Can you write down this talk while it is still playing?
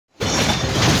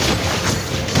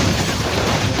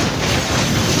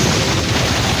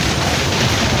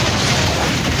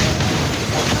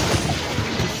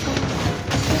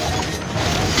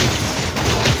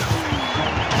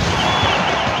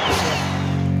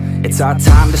It's our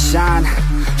time to shine.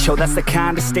 Show that's the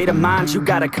kind of state of mind you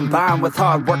gotta combine with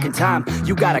hard work and time.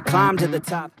 You gotta climb to the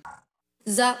top.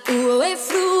 Zauwe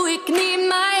fruik ni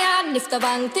maya nifta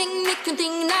bangting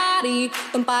nikunting nari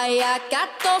tumpaya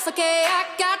katos ake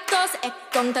akatos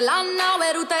ekong talana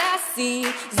weruta yasi.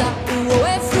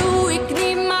 Zauwe fruik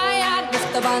ni maya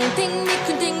nifta bangting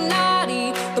nikunting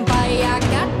nari tumpaya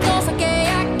katos ake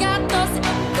akatos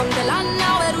ekong talana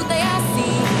weruta yasi.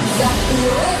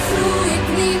 Zauwe fruik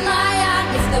ni maya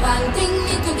nifta bangting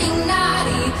nikunting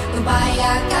nari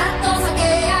tumpaya katos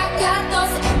ake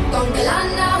akatos ekong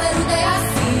talana weruta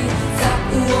yasi.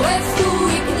 Zauwe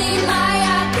fruik ni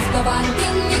maya nifta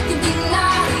bangting nikunting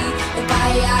nari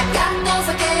tumpaya katos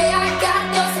ake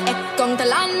akatos ekong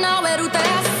talana weruta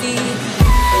yasi.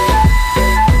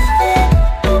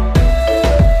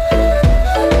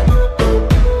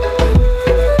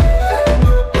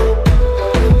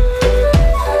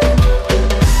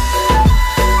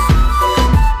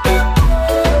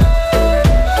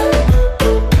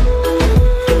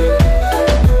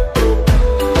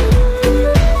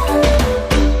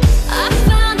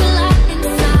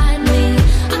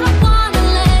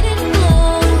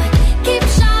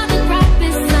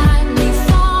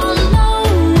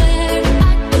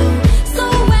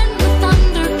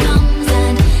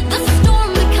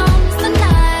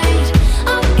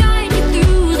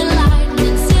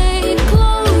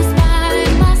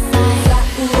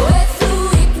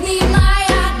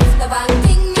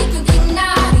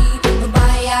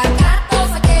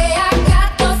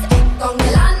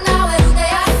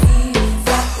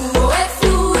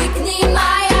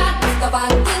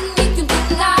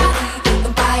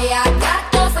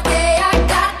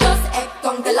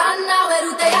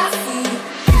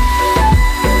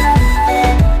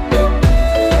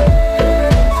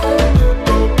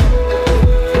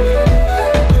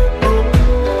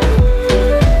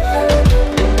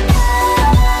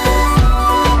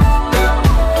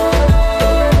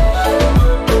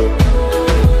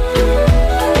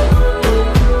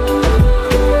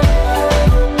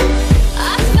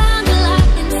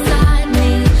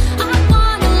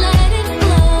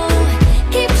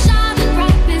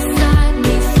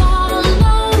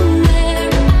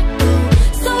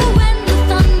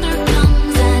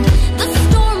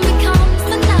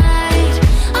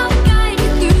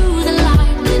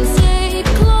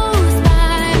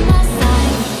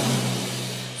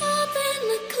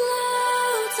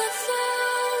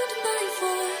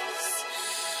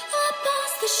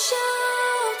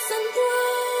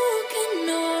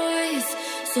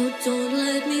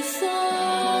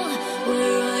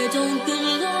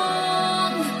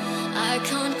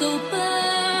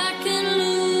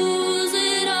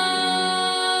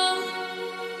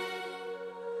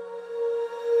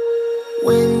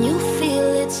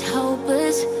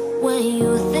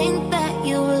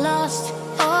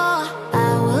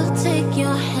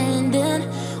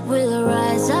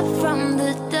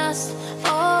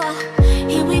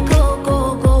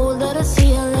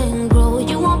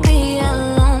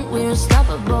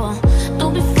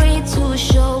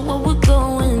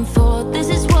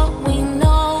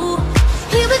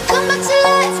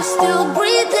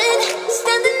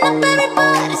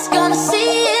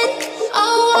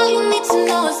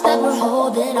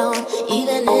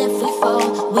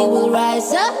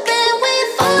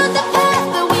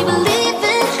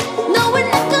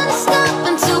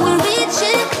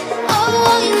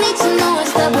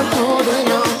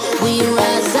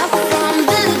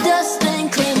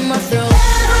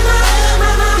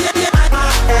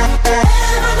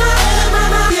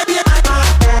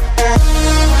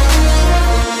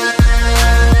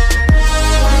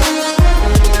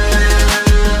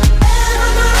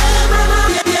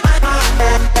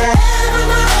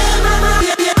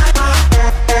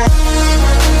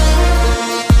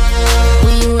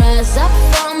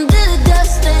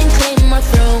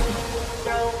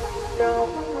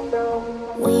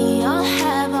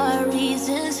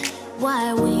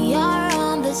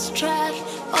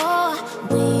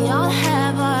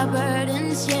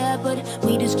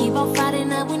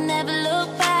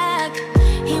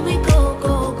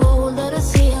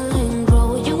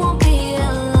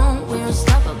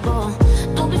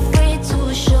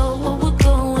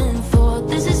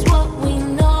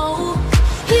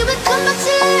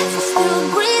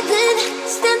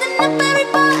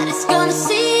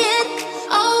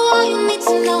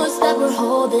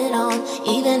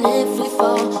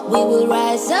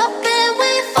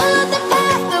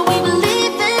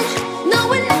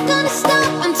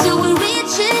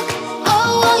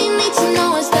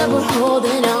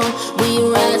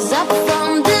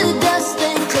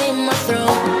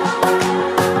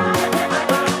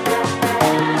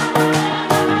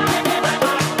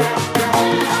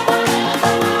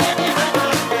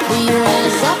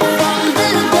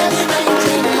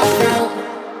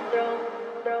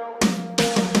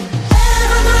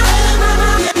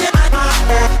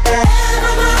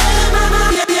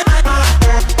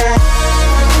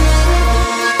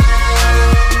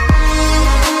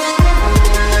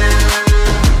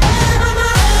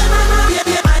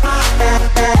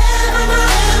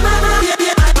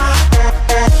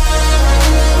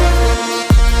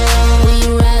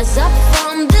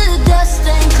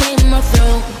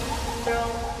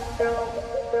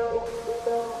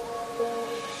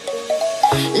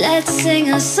 Let's sing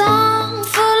a song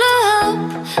full of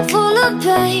hope, full of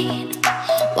pain.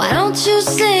 Why don't you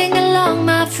sing along,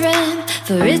 my friend?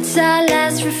 For it's our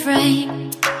last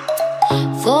refrain.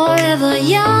 Forever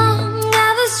young,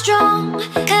 ever strong,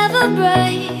 ever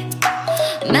brave.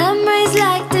 Memories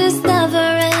like this never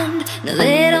end. No,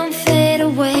 they don't fade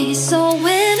away. So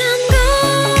when I'm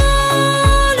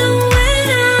gone, oh, when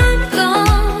I'm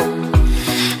gone,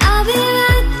 I'll be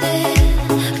right there,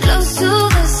 close to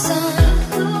the sun.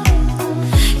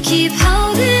 Keep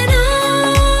holding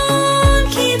on,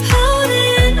 keep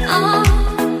holding on.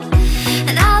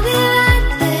 And I'll be right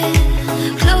there,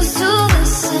 close to the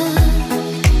sun,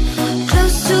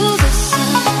 close to the sun.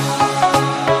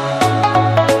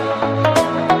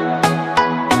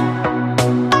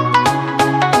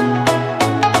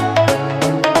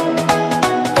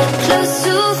 Close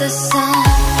to the sun.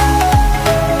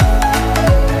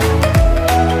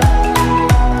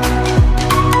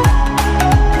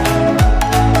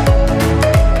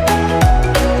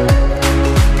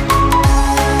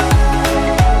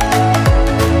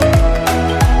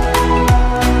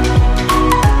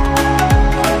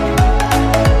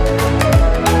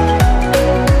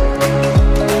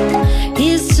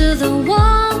 Here's to the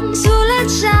ones who let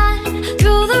shine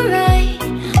through the rain,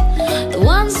 the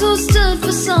ones who stood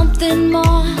for something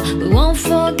more. We won't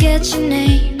forget your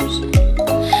names.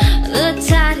 The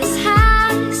tide is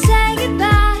high, say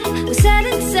goodbye, we set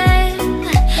it sail.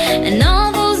 And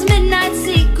all those midnight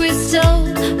secrets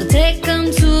told, we'll take them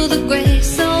to the grave.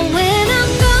 So when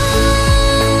I'm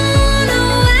gone,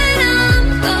 oh, when I'm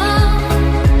gone,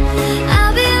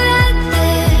 I'll be right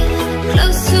there,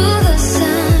 close to the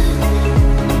sun.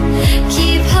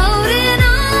 Keep holding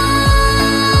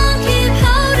on, keep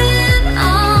holding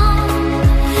on.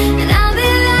 And I'll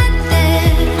be right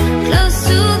there, close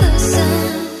to the sun,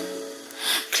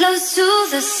 close to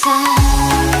the sun.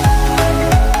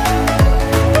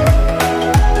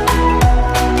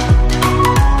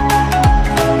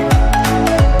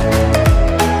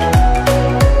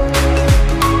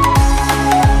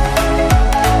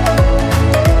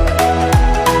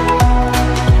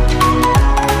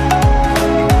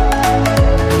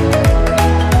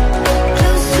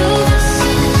 Close to the sun.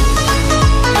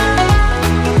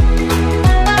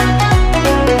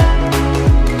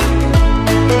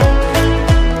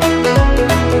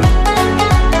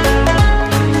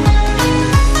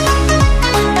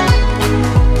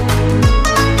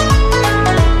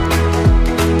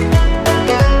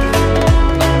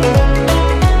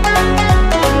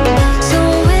 So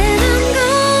when I'm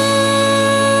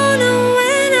gone, oh,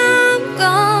 when I'm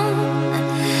gone,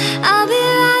 I'll be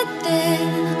right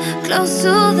there, close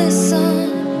to the sun.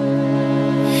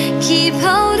 Keep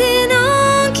holding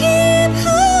on, keep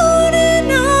holding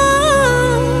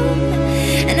on.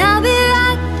 And I'll be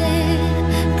right there,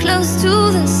 close to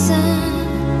the sun,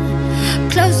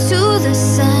 close to the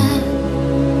sun.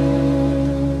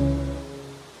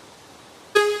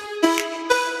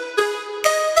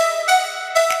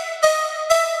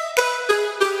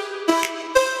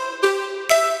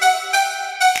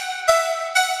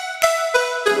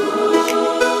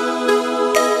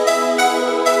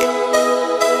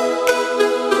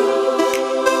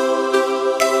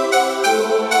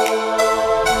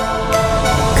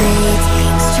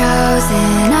 Greetings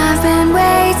chosen, I've been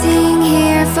waiting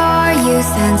here for you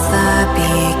since the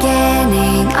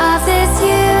beginning of this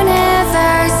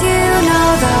universe. You know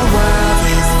the world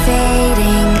is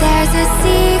fading, there's a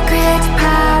secret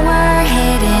power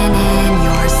hidden in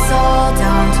your soul.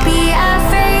 Don't be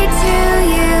afraid to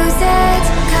use it,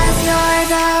 'cause you're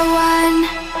the one,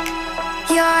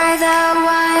 you're the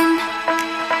one,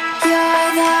 you're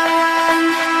the one,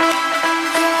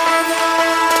 you're the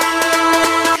one.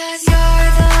 'Cause you're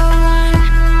the one,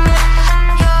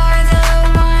 you're the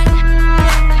one,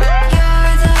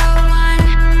 you're the one,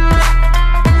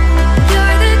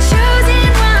 you're the chosen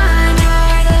one,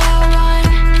 you're the one,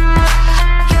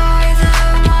 you're the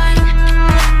one,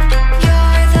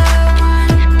 you're the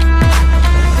one,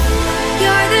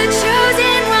 you're the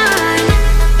chosen one.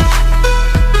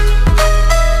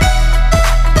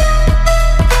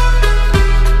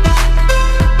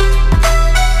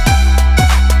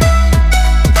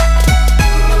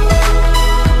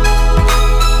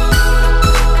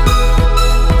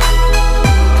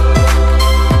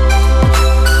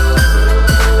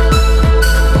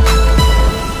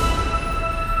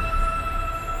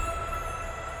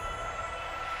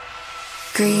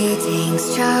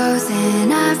 Greetings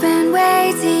chosen, I've been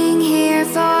waiting here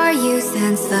for you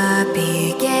since the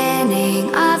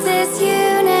beginning of this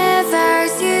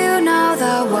universe. You know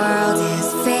the world is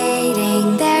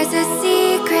fading, there's a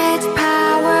secret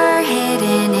power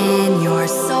hidden in your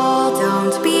soul.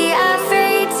 Don't be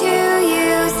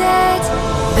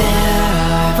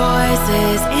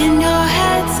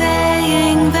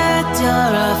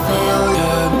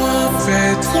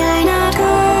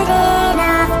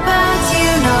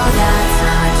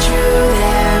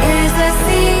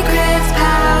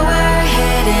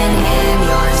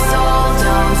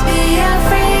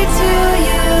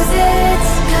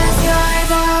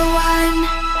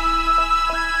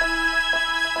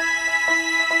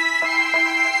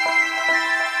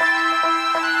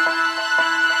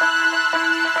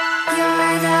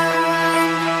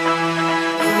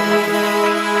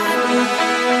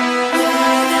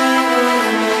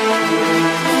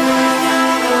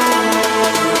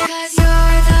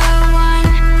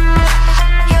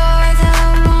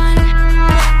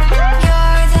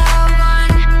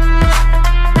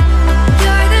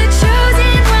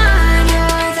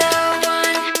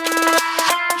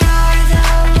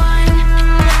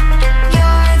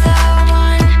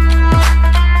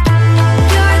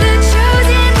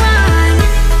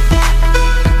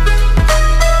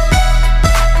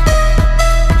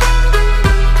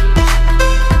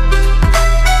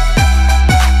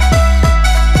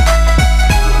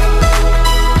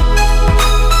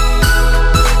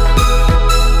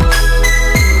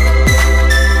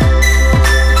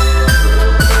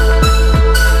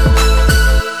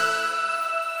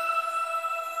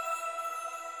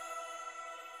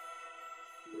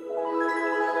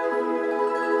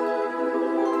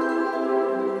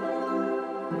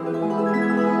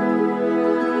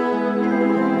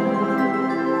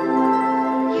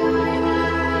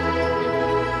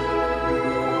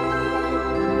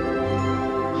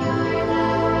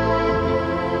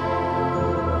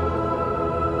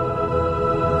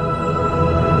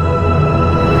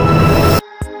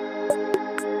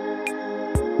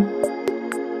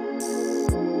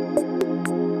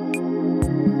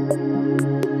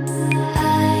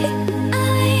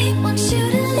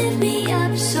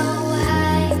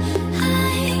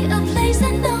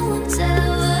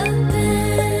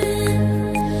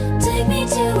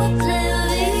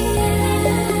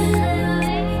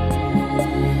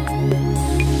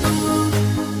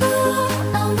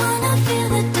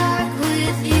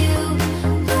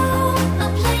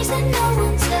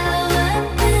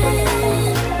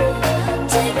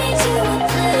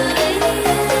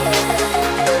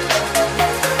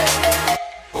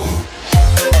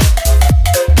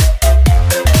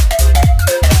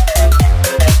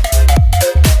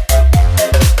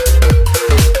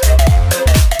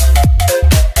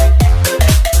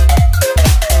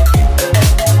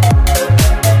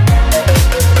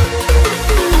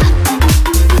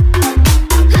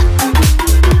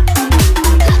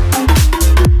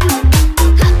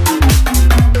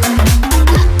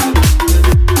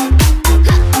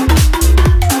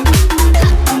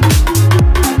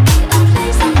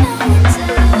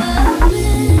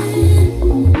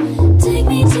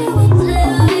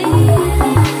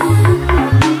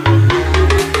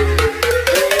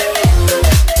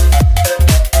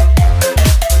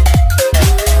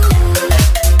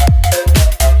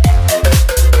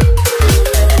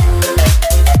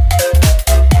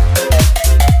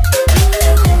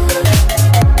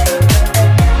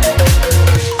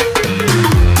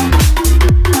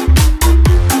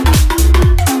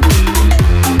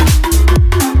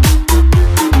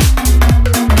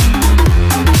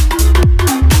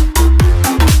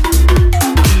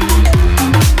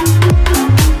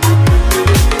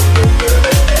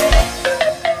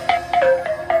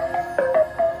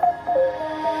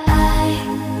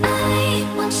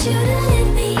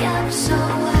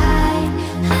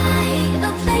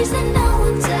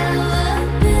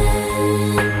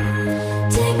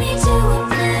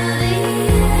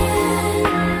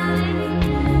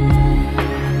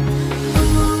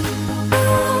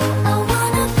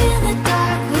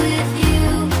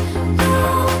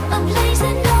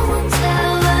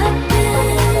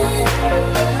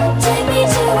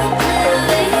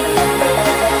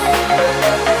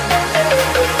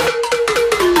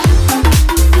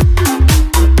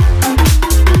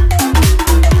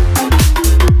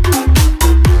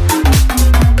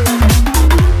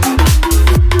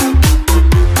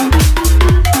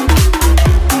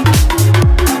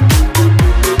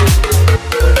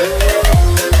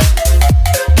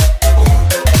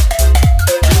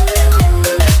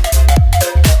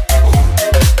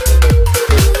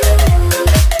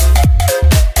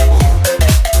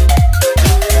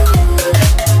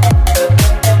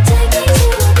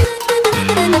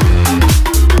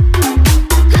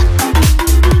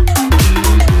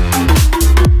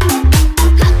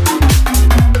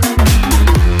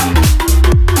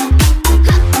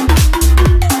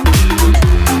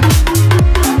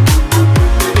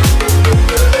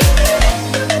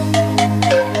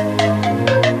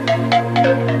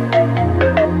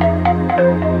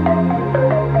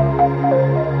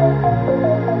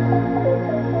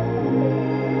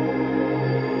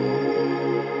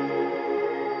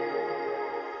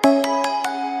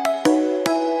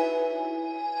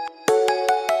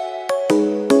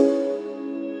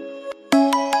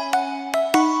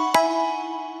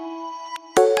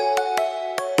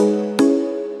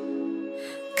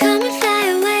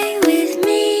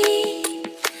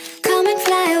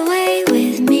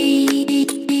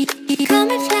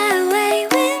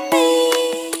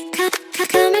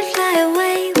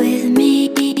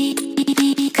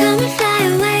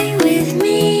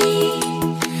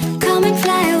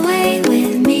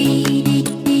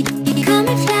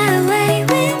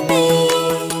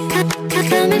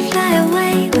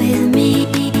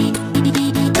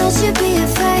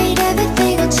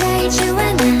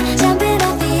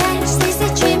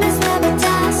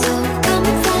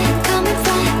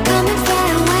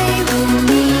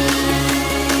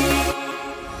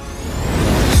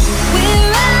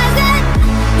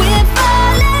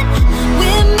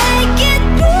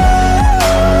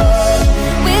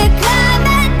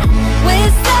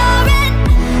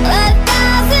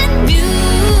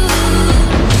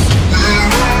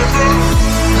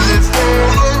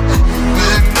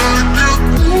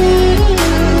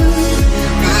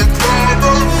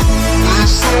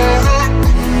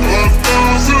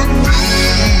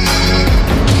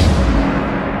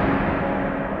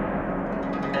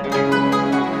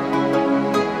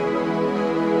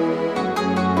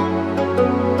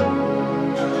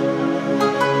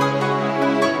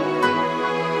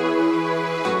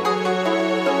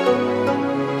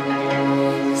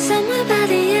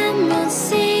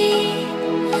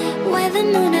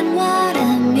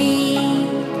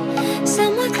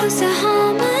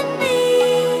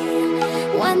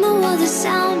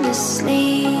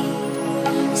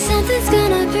Something's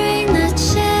gonna bring the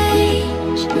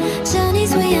change.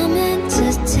 Journeys we are meant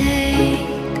to take.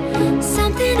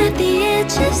 Something at the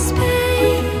edge of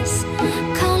space,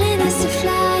 calling us to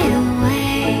fly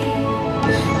away.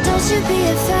 Don't you be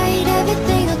afraid,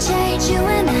 everything will change. You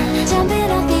and I,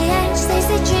 jumping off the edge. They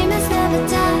say dreamers never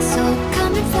die. So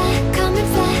come and fly, come and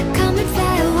fly, come and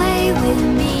fly away with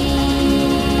me.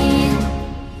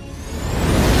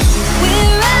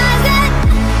 We're rising,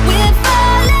 we're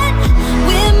falling,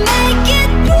 we're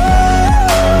making through.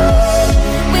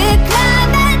 We're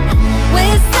climbing,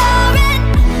 we're soaring,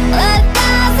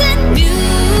 1,000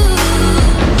 views.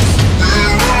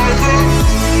 We're rising,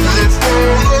 we're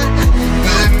falling,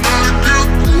 we're making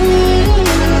through.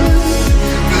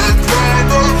 We're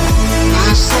climbing,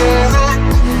 we're soaring,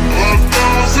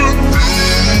 1,000 views.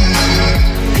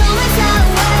 Come and fly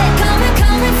away,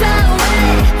 come and fly away,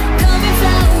 come and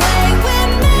fly away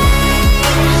with me.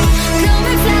 Come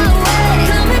and fly away,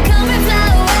 come and fly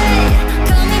away,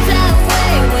 come and fly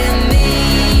away with me.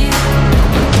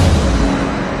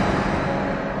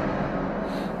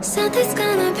 Something's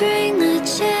gonna bring the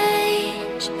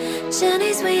change.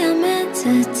 Journeys we are meant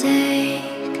to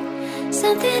take.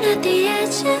 Something at the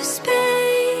edge of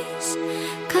space,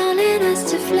 calling us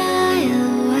to fly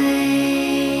away.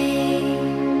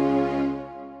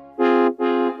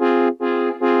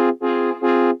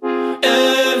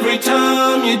 Every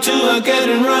time you two are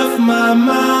getting rough, my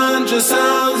mind just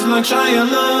sounds like Shia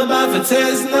LaBeouf. It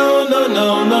says no, no,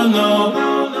 no, no, no,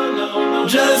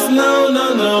 just no,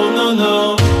 no, no, no,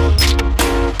 no.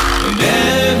 And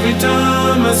every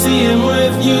time I see him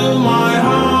with you, my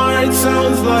heart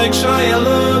sounds like Shia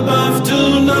LaBeouf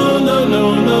too. No, no,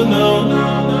 no, no,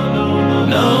 no.